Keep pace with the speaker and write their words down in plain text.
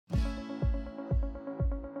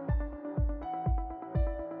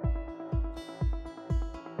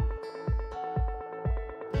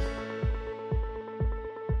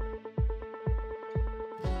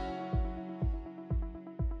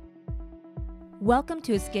Welcome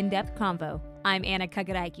to a Skin Depth Convo. I'm Anna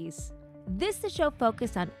Kagarakis. This is a show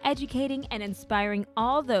focused on educating and inspiring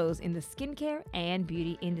all those in the skincare and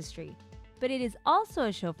beauty industry. But it is also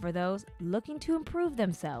a show for those looking to improve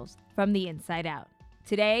themselves from the inside out.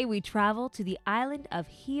 Today, we travel to the island of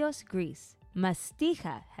Chios, Greece.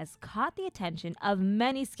 Mastika has caught the attention of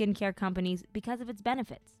many skincare companies because of its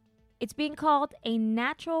benefits. It's being called a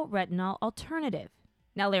natural retinol alternative.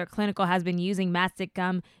 Now, Lyric Clinical has been using mastic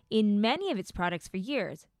gum in many of its products for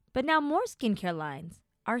years, but now more skincare lines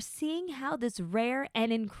are seeing how this rare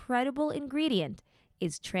and incredible ingredient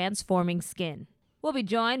is transforming skin. We'll be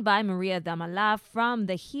joined by Maria Damala from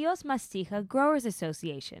the Chios Mastika Growers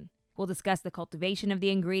Association. We'll discuss the cultivation of the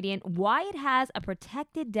ingredient, why it has a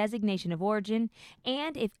protected designation of origin,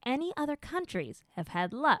 and if any other countries have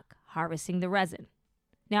had luck harvesting the resin.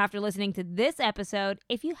 Now, after listening to this episode,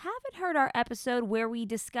 if you haven't heard our episode where we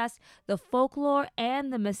discuss the folklore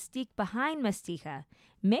and the mystique behind Mastika,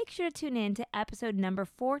 make sure to tune in to episode number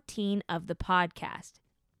 14 of the podcast.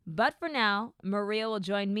 But for now, Maria will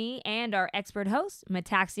join me and our expert hosts,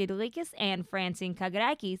 Metaxia Delikis and Francine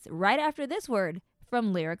Kagarakis, right after this word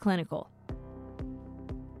from Lyric Clinical.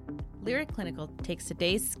 Lyric Clinical takes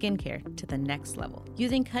today's skincare to the next level.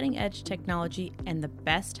 Using cutting-edge technology and the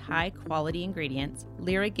best high-quality ingredients,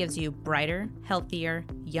 Lyric gives you brighter, healthier,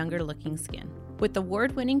 younger-looking skin. With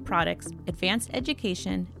award-winning products, advanced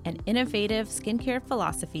education, and innovative skincare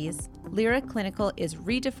philosophies, Lyric Clinical is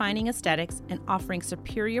redefining aesthetics and offering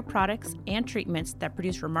superior products and treatments that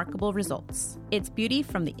produce remarkable results. It's beauty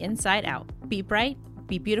from the inside out. Be bright,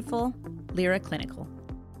 be beautiful, Lyric Clinical.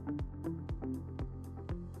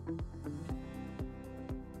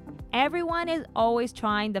 Everyone is always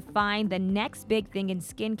trying to find the next big thing in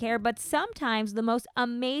skincare, but sometimes the most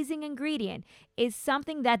amazing ingredient is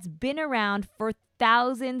something that's been around for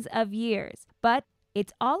thousands of years. But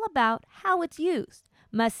it's all about how it's used.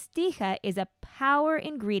 Mastika is a power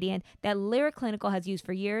ingredient that Lyric Clinical has used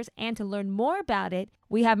for years, and to learn more about it,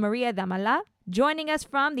 we have Maria Damala joining us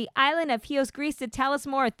from the island of Chios, Greece to tell us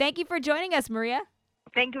more. Thank you for joining us, Maria.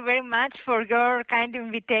 Thank you very much for your kind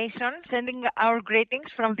invitation, sending our greetings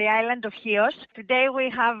from the island of Chios. Today we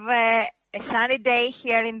have a sunny day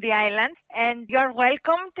here in the island, and you're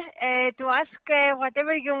welcomed to ask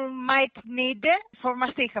whatever you might need for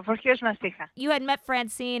Mastika, for Chios Mastika. You had met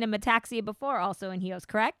Francine and Metaxia before also in Chios,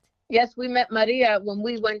 correct? Yes, we met Maria when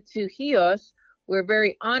we went to Chios. We're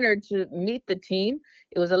very honored to meet the team.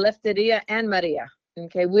 It was Eleftheria and Maria.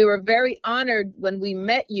 Okay, we were very honored when we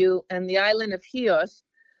met you on the island of Chios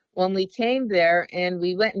when we came there, and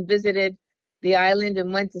we went and visited the island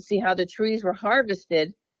and went to see how the trees were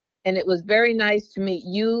harvested. And it was very nice to meet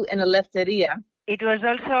you and Eleftheria. It was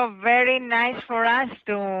also very nice for us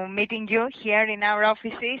to meeting you here in our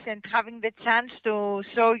offices and having the chance to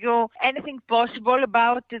show you anything possible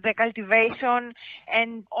about the cultivation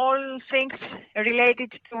and all things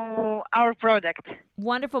related to our product.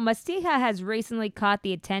 Wonderful. Mastika has recently caught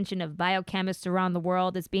the attention of biochemists around the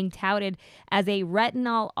world. It's being touted as a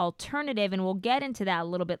retinol alternative, and we'll get into that a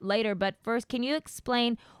little bit later. But first, can you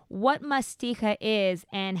explain what Mastika is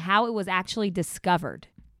and how it was actually discovered?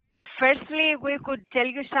 Firstly, we could tell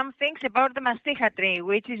you some things about the Mastika tree,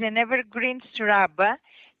 which is an evergreen shrub,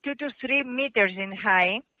 2 to 3 meters in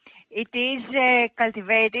height. It is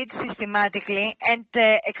cultivated systematically and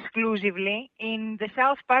exclusively in the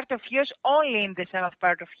south part of Chios, only in the south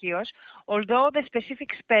part of Chios, although the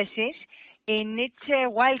specific species in its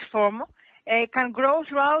wild form can grow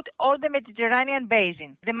throughout all the Mediterranean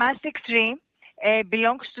basin. The mastic tree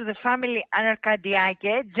belongs to the family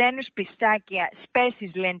Anarcadiaceae, genus Pistacia,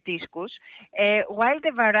 species Lentiscus, while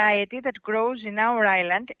the variety that grows in our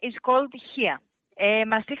island is called Chia.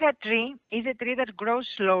 Mastika tree is a tree that grows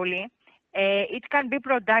slowly. It can be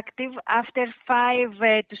productive after 5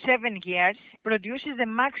 to 7 years, produces the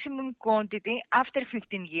maximum quantity after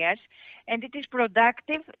 15 years, and it is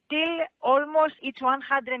productive till almost its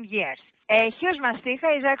 100 years. Chios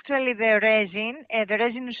Mastika is actually the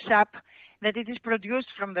resinous sap that it is produced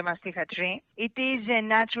from the Mastika tree. It is a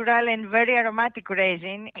natural and very aromatic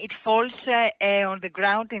resin. It falls on the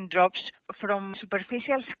ground in drops from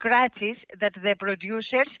superficial scratches that the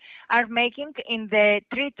producers are making in the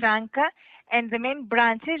tree trunk and the main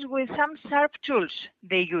branches with some sharp tools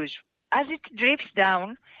they use. As it drips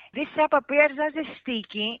down, this sap appears as a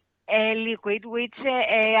sticky liquid which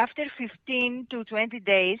after 15 to 20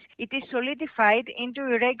 days, it is solidified into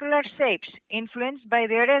irregular shapes influenced by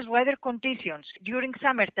the area's weather conditions during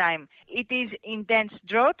summertime. It is intense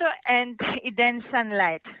drought and intense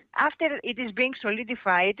sunlight. After it is being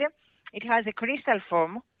solidified, It has a crystal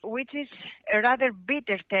form, which is a rather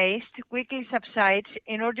bitter taste, quickly subsides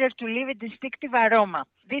in order to leave a distinctive aroma.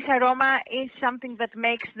 This aroma is something that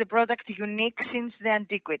makes the product unique since the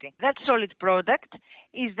antiquity. That solid product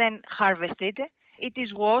is then harvested. It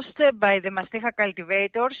is washed by the Masticha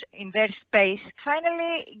cultivators in their space.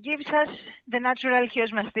 Finally, gives us the natural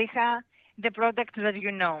Chios Masticha, the product that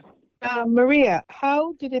you know. Maria,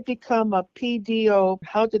 how did it become a PDO?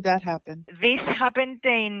 How did that happen? This happened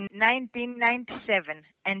in 1997,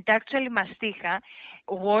 and actually Masticha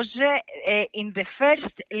was in the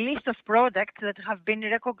first list of products that have been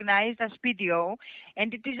recognized as PDO,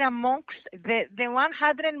 and it is amongst the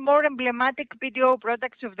 100 more emblematic PDO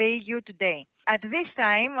products of the EU today. At this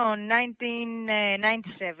time, on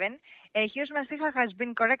 1997, Chios Masticha has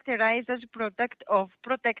been characterized as a product of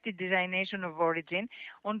protected designation of origin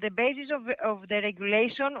on the basis of the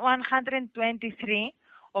Regulation 123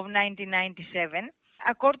 of 1997.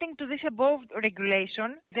 According to this above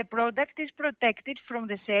regulation, the product is protected from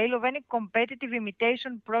the sale of any competitive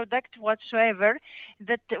imitation product whatsoever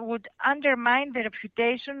that would undermine the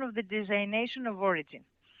reputation of the designation of origin.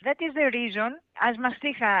 That is the reason, as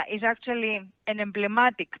Masticha is actually an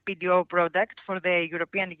emblematic PDO product for the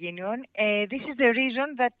European Union, this is the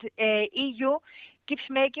reason that EU keeps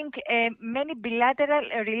making many bilateral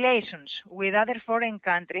relations with other foreign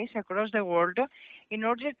countries across the world in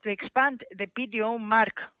order to expand the PDO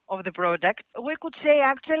mark of the product. We could say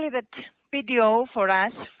actually that PDO for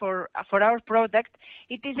us, for our product,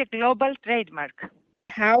 it is a global trademark.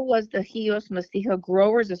 How was the Chios Masticha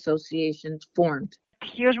Growers Association formed?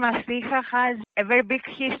 Chios Masticha has a very big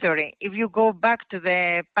history. If you go back to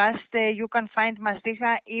the past, you can find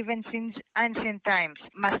Masticha even since ancient times.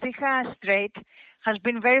 Masticha Strait has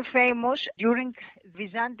been very famous during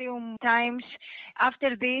Byzantium times,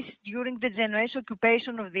 after this during the Genoese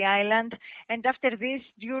occupation of the island, and after this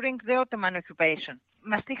during the Ottoman occupation.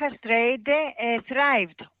 Masticha Strait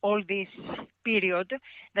thrived all this period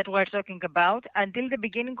that we're talking about until the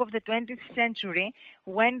beginning of the 20th century,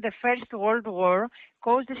 when the First World War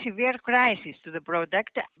caused a severe crisis to the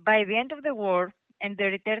product. By the end of the war and the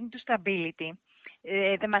return to stability,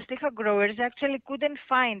 the Masticha growers actually couldn't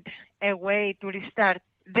find a way to restart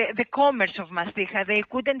the commerce of Masticha. They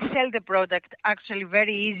couldn't sell the product actually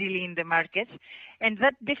very easily in the markets, and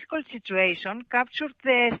that difficult situation captured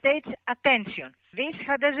the state's attention. This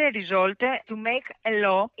had as a result to make a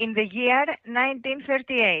law in the year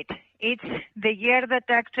 1938. It's the year that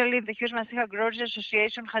actually the Chios Masticha Growers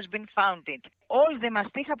Association has been founded. All the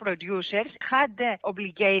Masticha producers had the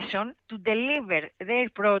obligation to deliver their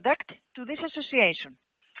product to this association.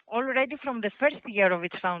 Already from the first year of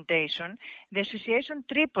its foundation, the association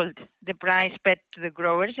tripled the price paid to the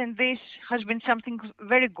growers, and this has been something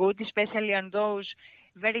very good, especially on those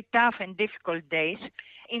very tough and difficult days.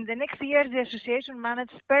 In the next years, the association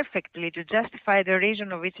managed perfectly to justify the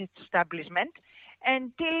reason of its establishment,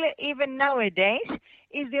 until even nowadays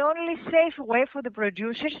is the only safe way for the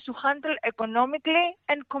producers to handle economically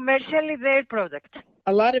and commercially their product.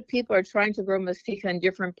 A lot of people are trying to grow Masticha in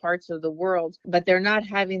different parts of the world, but they're not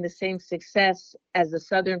having the same success as the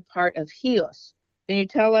southern part of Chios. Can you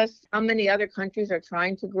tell us how many other countries are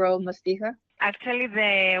trying to grow Masticha? Actually,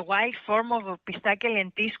 the wild form of Pistachia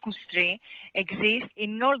lentiscus tree exists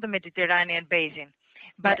in all the Mediterranean basin.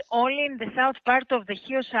 But Yes. only in the south part of the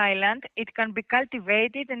Chios Island it can be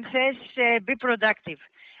cultivated and thus be productive.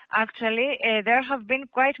 Actually, there have been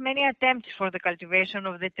quite many attempts for the cultivation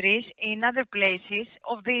of the trees in other places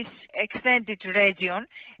of this extended region,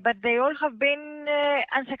 but they all have been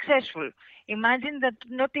unsuccessful. Imagine that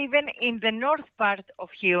not even in the north part of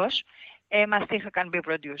Chios, Masticha can be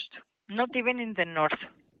produced. Not even in the north.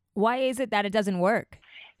 Why is it that it doesn't work?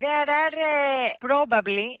 There are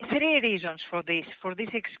probably three reasons for this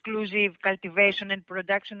exclusive cultivation and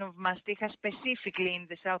production of Masticha specifically in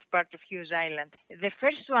the south part of Chios Island. The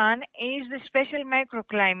first one is the special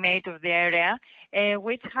microclimate of the area,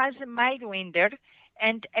 which has a mild winter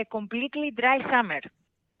and a completely dry summer,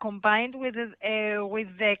 combined with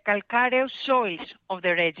the calcareous soils of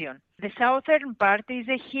the region. The southern part is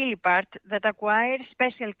a hilly part that acquires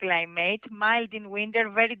special climate, mild in winter,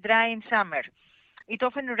 very dry in summer. It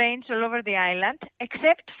often rains all over the island,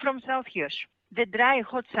 except from South Chios. The dry,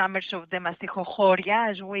 hot summers of the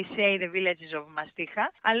Mastichochoria, as we say the villages of Masticha,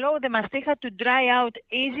 allow the Masticha to dry out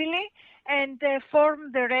easily and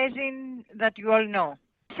form the resin that you all know.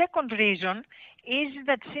 Second reason is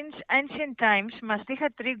that since ancient times, mastiha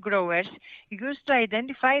tree growers used to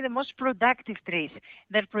identify the most productive trees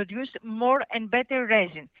that produced more and better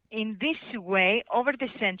resin. In this way, over the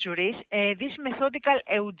centuries, this methodical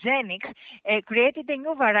eugenics created a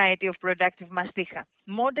new variety of productive mastiha.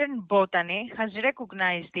 Modern botany has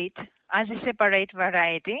recognized it as a separate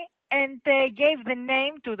variety and gave the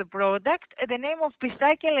name to the product, the name of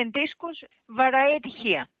Pistachia lentiscus variety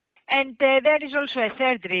here. And there is also a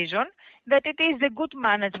third reason, that it is the good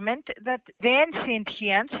management that the ancient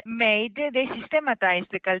Chians made. They systematized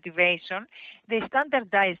the cultivation, they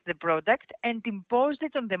standardized the product and imposed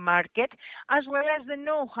it on the market, as well as the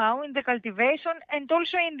know-how in the cultivation and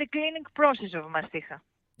also in the cleaning process of mastiha.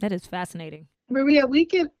 That is fascinating. Maria, we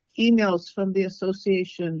get emails from the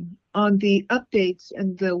association on the updates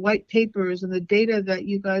and the white papers and the data that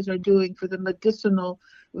you guys are doing for the medicinal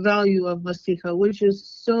value of mastiha, which is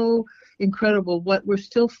so incredible. What we're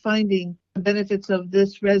still finding the benefits of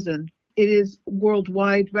this resin. It is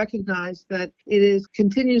worldwide recognized that it is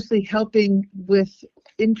continuously helping with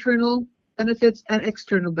internal benefits and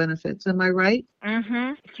external benefits. Am I right?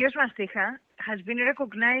 Chios mastiha has been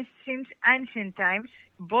recognized since ancient times,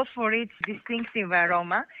 both for its distinctive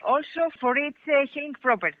aroma, also for its healing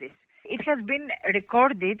properties. It has been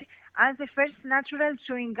recorded as the first natural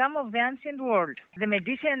chewing gum of the ancient world. The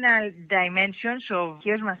medicinal dimensions of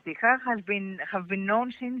Chios mastiha have been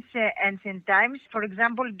known since ancient times. For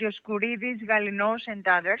example, Dioscurides, Galenos, and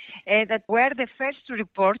others that were the first to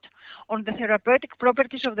report on the therapeutic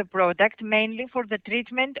properties of the product, mainly for the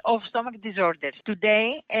treatment of stomach disorders.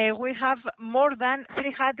 Today, we have more than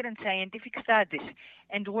 300 scientific studies,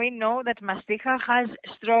 and we know that mastiha has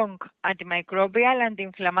strong antimicrobial,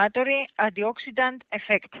 anti-inflammatory, antioxidant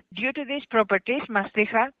effect. Due to these properties,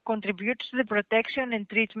 mastiha contributes to the protection and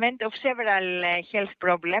treatment of several health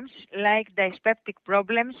problems like dyspeptic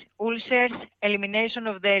problems, ulcers, elimination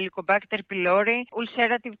of the Helicobacter pylori,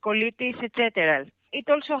 ulcerative colitis, etc. It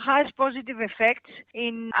also has positive effects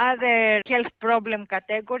in other health problem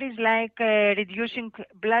categories like reducing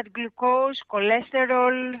blood glucose,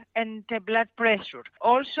 cholesterol, and blood pressure.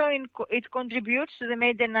 Also, it contributes to the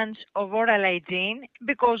maintenance of oral hygiene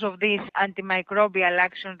because of this antimicrobial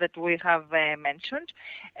action that we have mentioned.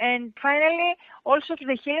 And finally, also to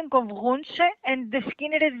the healing of wounds and the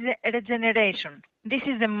skin regeneration. This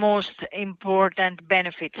is the most important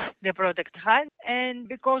benefits the product has, and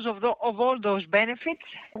because of all those benefits,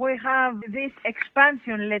 we have this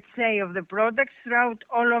expansion, let's say, of the products throughout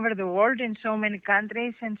all over the world in so many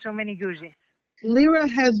countries and so many uses. Lyra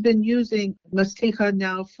has been using mastiha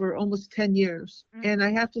now for almost 10 years, and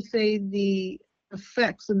I have to say the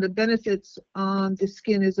effects and the benefits on the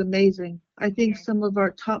skin is amazing. I think some of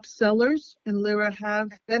our top sellers in Lyra have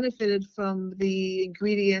benefited from the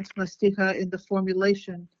ingredient mastiha in the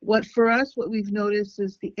formulation. What we've noticed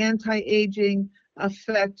is the anti-aging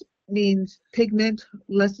effect means pigment,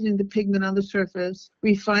 lessening the pigment on the surface,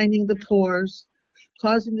 refining the pores,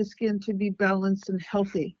 causing the skin to be balanced and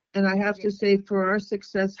healthy. And I have to say, for our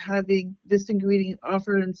success, having this ingredient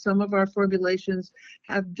offered in some of our formulations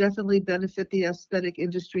have definitely benefited the aesthetic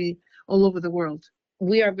industry all over the world.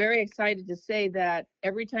 We are very excited to say that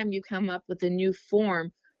every time you come up with a new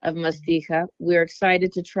form of mastiha, we're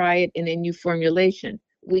excited to try it in a new formulation.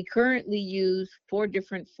 We currently use 4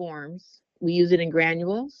 different forms. We use it in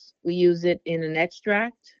granules. We use it in an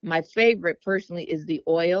extract. My favorite personally is the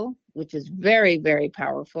oil, which is very, very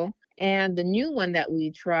powerful. And the new one that we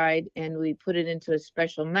tried and we put it into a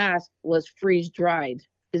special mask was freeze dried.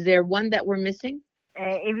 Is there one that we're missing?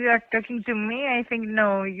 If you are talking to me, I think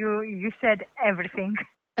no, you said everything.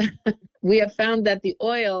 We have found that the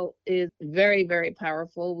oil is very, very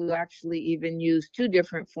powerful. We actually even use 2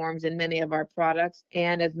 different forms in many of our products.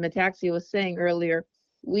 And as Metaxia was saying earlier,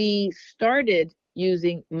 we started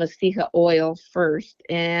using mastiha oil first,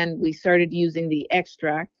 and we started using the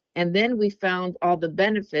extract. And then we found all the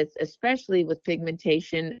benefits, especially with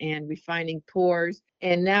pigmentation and refining pores.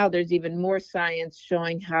 And now there's even more science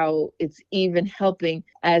showing how it's even helping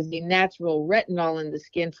as a natural retinol in the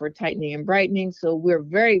skin for tightening and brightening. So we're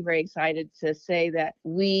very, very excited to say that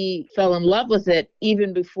we fell in love with it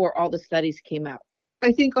even before all the studies came out.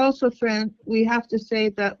 I think also, Fran, we have to say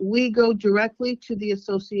that we go directly to the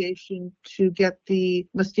association to get the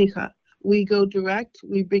mastiha. We go direct,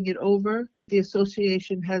 we bring it over. The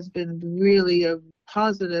association has been really a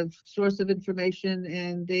positive source of information,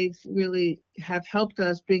 and they really have helped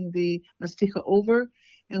us bring the mastiha over,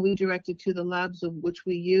 and we direct it to the labs of which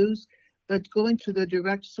we use. but going to the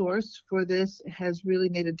direct source for this has really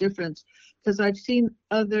made a difference, because I've seen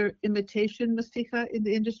other imitation masticha in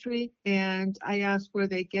the industry, and I ask where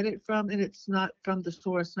they get it from, and it's not from the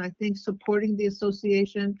source. And I think supporting the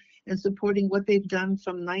association and supporting what they've done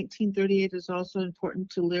from 1938 is also important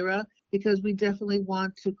to Lyra, because we definitely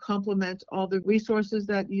want to complement all the resources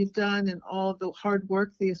that you've done and all the hard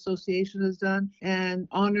work the association has done, and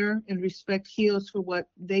honor and respect HEOS for what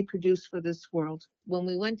they produce for this world. When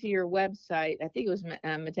we went to your website, I think it was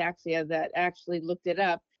Metaxia that actually looked it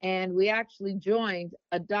up, and we actually joined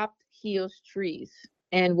Adopt HEOS Trees.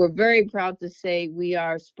 And we're very proud to say we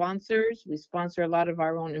are sponsors. We sponsor a lot of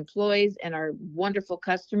our own employees and our wonderful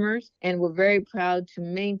customers. And we're very proud to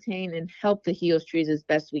maintain and help the HEOS trees as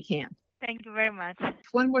best we can. Thank you very much.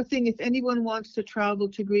 One more thing, if anyone wants to travel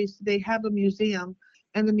to Greece, they have a museum,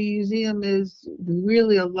 and the museum is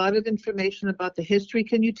really a lot of information about the history.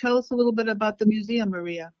 Can you tell us a little bit about the museum,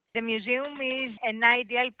 Maria? The museum is an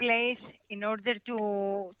ideal place in order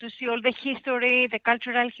to see all the history, the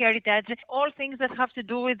cultural heritage, all things that have to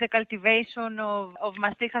do with the cultivation of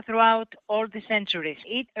masticha throughout all the centuries.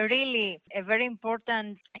 It's really a very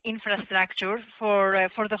important infrastructure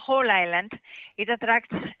for the whole island. It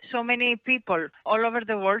attracts so many people all over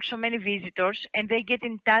the world, so many visitors, and they get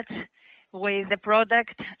in touch with the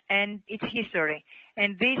product and its history.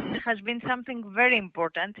 And this has been something very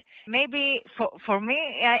important. Maybe for me,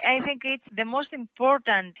 I think it's the most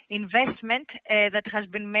important investment that has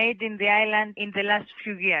been made in the island in the last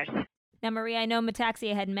few years. Now, Maria, I know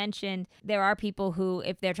Metaxia had mentioned there are people who,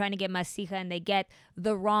 if they're trying to get masticha and they get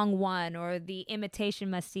the wrong one or the imitation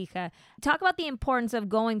masticha. Talk about the importance of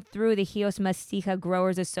going through the HEOS Masticha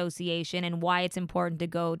Growers Association and why it's important to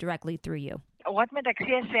go directly through you. What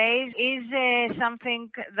Metaxia says is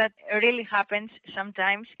something that really happens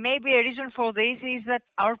sometimes. Maybe a reason for this is that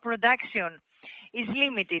our production is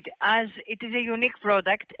limited. As it is a unique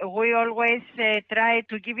product, we always try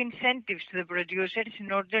to give incentives to the producers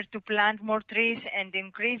in order to plant more trees and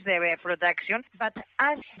increase their production. But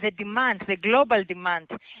as the demand, the global demand,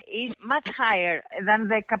 is much higher than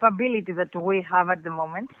the capability that we have at the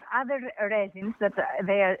moment, other resins that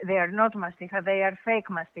they are not masticha, they are fake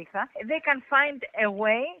masticha, they can find a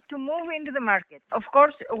way to move into the market. Of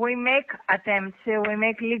course, we make attempts, we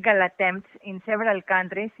make legal attempts in several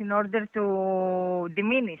countries in order to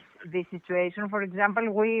diminish this situation. For example,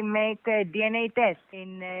 we make DNA tests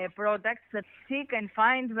in products that seek and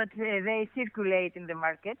find that they circulate in the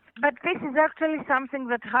market. But this is actually something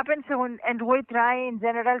that happens, and we try in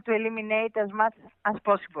general to eliminate as much as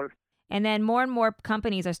possible. And then more and more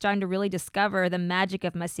companies are starting to really discover the magic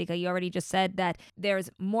of masticha. You already just said that there's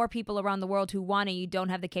more people around the world who want it. You don't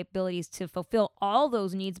have the capabilities to fulfill all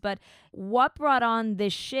those needs. But what brought on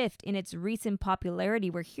this shift in its recent popularity?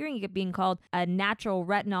 We're hearing it being called a natural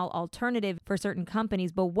retinol alternative for certain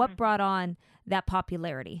companies. But what brought on that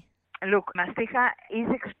popularity? Look, masticha is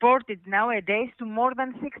exported nowadays to more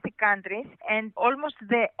than 60 countries, and almost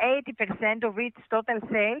the 80% of its total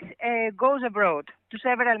sales goes abroad to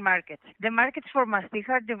several markets. The markets for masticha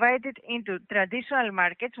are divided into traditional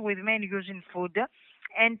markets with main use in food,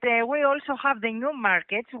 and we also have the new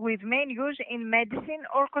markets with main use in medicine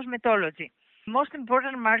or cosmetology. Most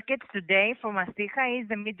important markets today for masticha is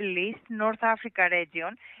the Middle East, North Africa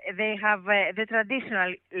region. They have the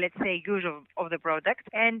traditional, let's say, use of the product.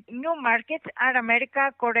 And new markets are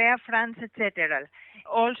America, Korea, France, etc.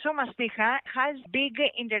 Also, masticha has big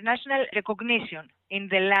international recognition in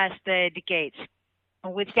the last decades,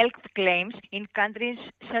 with health claims in countries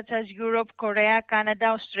such as Europe, Korea, Canada,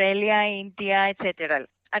 Australia, India, etc.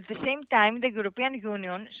 At the same time, the European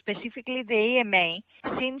Union, specifically the EMA,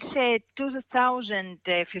 since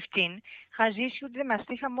 2015, has issued the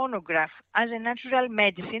masticha monograph as a natural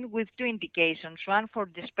medicine with two indications, one for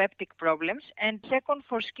dyspeptic problems and second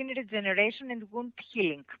for skin regeneration and wound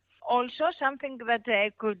healing. Also, something that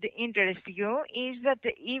could interest you is that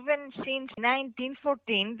even since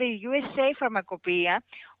 1914, the USA Pharmacopoeia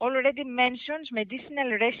already mentions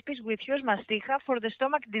medicinal recipes with HEOS masticha for the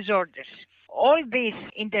stomach disorders. All this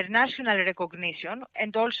international recognition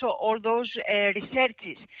and also all those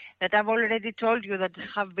researches that I've already told you that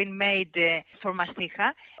have been made for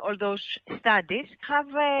masticha, all those studies have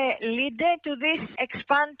led to this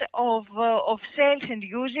expand of sales and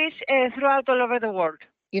uses throughout all over the world.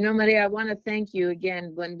 You know, Maria, I want to thank you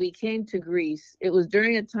again. When we came to Greece, it was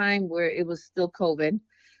during a time where it was still COVID,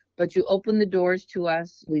 but you opened the doors to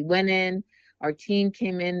us. We went in, our team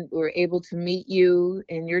came in, we were able to meet you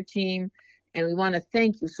and your team. And we want to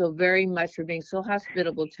thank you so very much for being so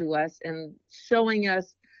hospitable to us and showing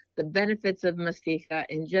us the benefits of Mastiha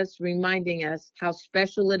and just reminding us how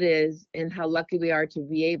special it is and how lucky we are to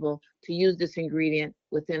be able to use this ingredient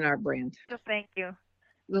within our brand. So thank you.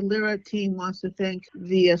 The Lyra team wants to thank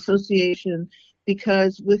the association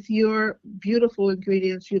because with your beautiful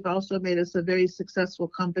ingredients, you've also made us a very successful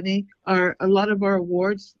company. A lot of our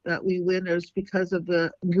awards that we win is because of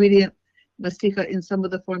the ingredient Mastiha in some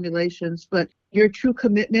of the formulations, but your true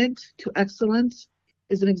commitment to excellence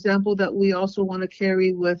is an example that we also want to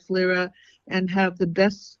carry with Lyra and have the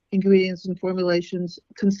best ingredients and formulations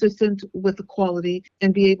consistent with the quality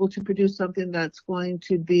and be able to produce something that's going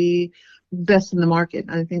to be best in the market.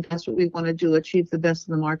 I think that's what we want to do, achieve the best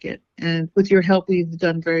in the market. And with your help, we've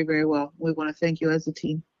done very, very well. We want to thank you as a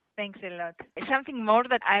team. Thanks a lot. Something more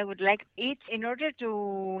that I would like it in order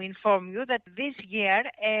to inform you that this year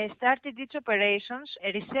started its operations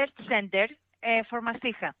a research center for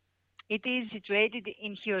Mastiha. It is situated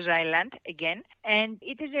in Chios Island again, and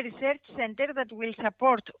it is a research center that will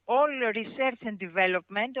support all research and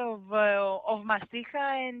development of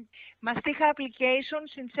Mastiha and Mastiha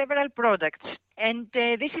applications in several products. And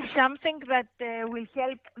this is something that will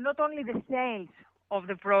help not only the sales of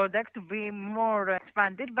the product to be more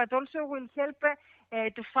expanded, but also will help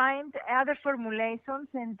to find other formulations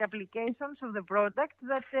and applications of the product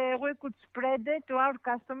that we could spread to our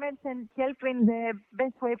customers and help in the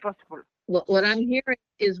best way possible. Well, what I'm hearing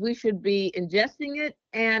is we should be ingesting it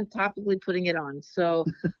and topically putting it on. So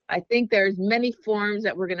I think there's many forms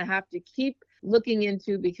that we're going to have to keep looking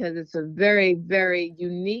into because it's a very, very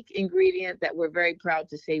unique ingredient that we're very proud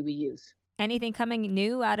to say we use. Anything coming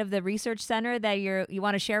new out of the research center that you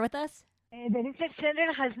want to share with us? The research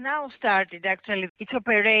center has now started actually its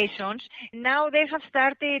operations. Now they have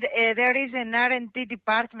started, there is an R&D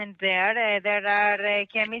department there. There are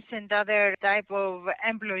chemists and other type of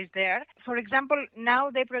employees there. For example, now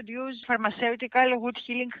they produce pharmaceutical wood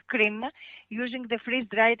healing cream using the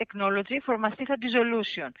freeze-dry technology for Mastiha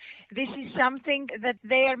dissolution. This is something that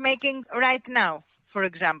they are making right now. For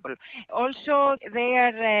example, also they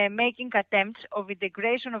are making attempts of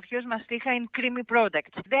integration of Chios Mastiha in creamy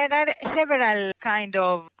products. There are several kind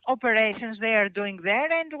of operations they are doing there,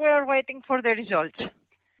 and we are waiting for the results.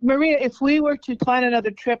 Maria, if we were to plan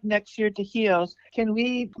another trip next year to Chios, can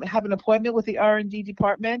we have an appointment with the R&D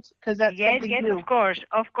department? Because that's yes, new. of course.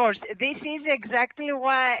 This is exactly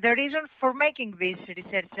why the reason for making this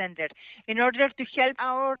research center, in order to help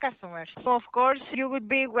our customers. So, of course, you would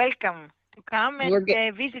be welcome to come and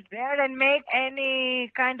visit there and make any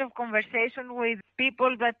kind of conversation with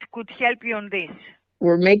people that could help you on this.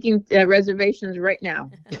 We're making reservations right now.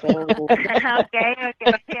 So. Okay,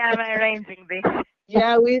 I'm arranging this.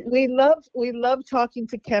 Yeah, we love talking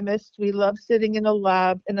to chemists. We love sitting in a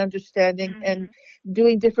lab and understanding and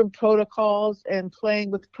doing different protocols and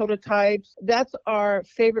playing with prototypes. That's our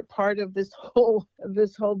favorite part of this whole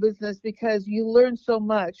business because you learn so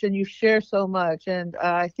much and you share so much. And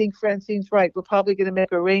I think Francine's right. We're probably going to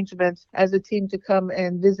make arrangements as a team to come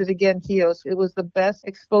and visit again Chios. It was the best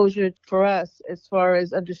exposure for us as far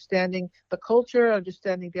as understanding the culture,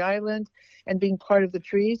 understanding the island, and being part of the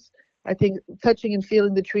trees. I think touching and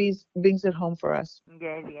feeling the trees brings it home for us.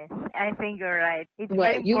 Yes. I think you're right. It's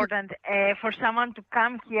very important for someone to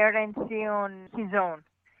come here and see on his own.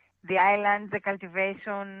 The island, the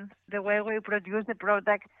cultivation, the way we produce the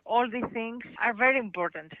product, all these things are very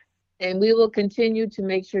important. And we will continue to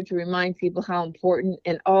make sure to remind people how important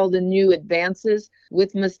and all the new advances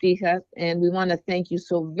with Mastiha. And we want to thank you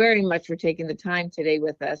so very much for taking the time today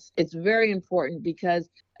with us. It's very important because,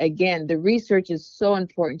 again, the research is so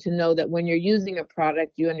important to know that when you're using a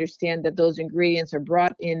product, you understand that those ingredients are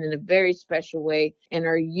brought in a very special way and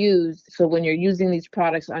are used. So when you're using these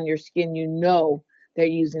products on your skin, you know they're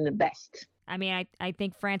using the best. I mean, I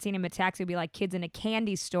think Francine and Metaxa would be like kids in a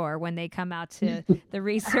candy store when they come out to the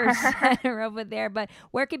research center over there. But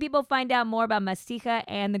where can people find out more about Mastiha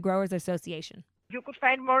and the Growers Association? You could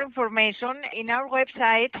find more information in our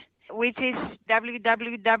website, which is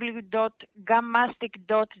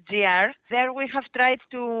www.gammastic.gr. There we have tried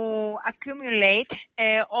to accumulate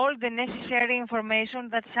all the necessary information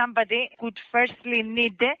that somebody could firstly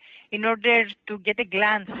need in order to get a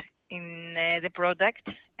glance in the product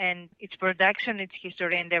and its production, its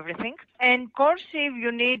history and everything. And of course, if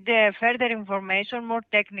you need further information, more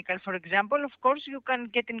technical, for example, of course, you can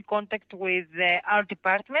get in contact with our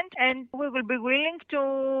department and we will be willing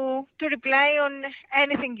to reply on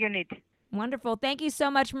anything you need. Wonderful. Thank you so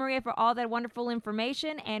much, Maria, for all that wonderful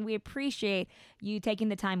information. And we appreciate you taking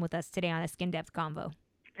the time with us today on a Skin Depth Convo.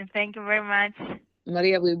 And thank you very much.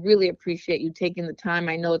 Maria, we really appreciate you taking the time.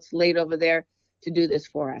 I know it's late over there to do this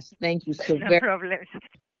for us. Thank you so very much. No problem.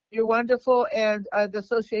 You're wonderful, and the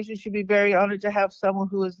association should be very honored to have someone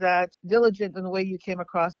who is that diligent in the way you came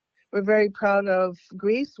across. We're very proud of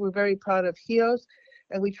Greece. We're very proud of HIOS,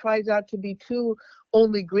 and we try not to be too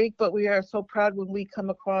only Greek, but we are so proud when we come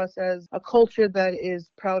across as a culture that is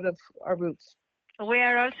proud of our roots. We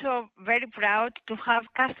are also very proud to have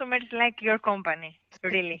customers like your company,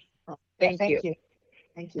 really. Thank you.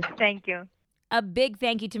 Thank you. Thank you. A big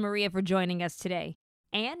thank you to Maria for joining us today.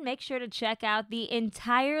 And make sure to check out the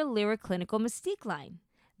entire Lyra Clinical Mystique line.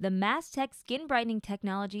 The Mastech skin brightening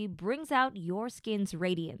technology brings out your skin's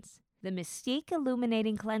radiance. The Mystique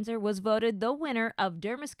Illuminating Cleanser was voted the winner of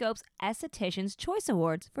Dermascope's Esthetician's Choice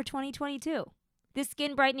Awards for 2022. This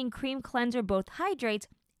skin brightening cream cleanser both hydrates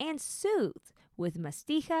and soothes with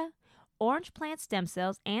masticha, orange plant stem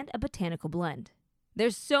cells, and a botanical blend.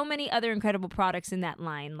 There's so many other incredible products in that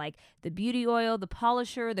line, like the beauty oil, the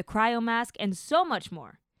polisher, the cryo mask, and so much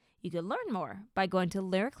more. You can learn more by going to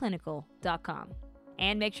lyraclinical.com.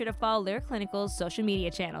 And make sure to follow Lyra Clinical's social media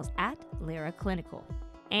channels at Lyra Clinical.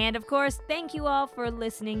 And of course, thank you all for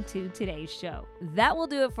listening to today's show. That will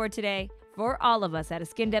do it for today. For all of us at A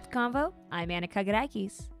Skin Depth Convo, I'm Anna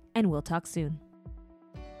Kagarakis, and we'll talk soon.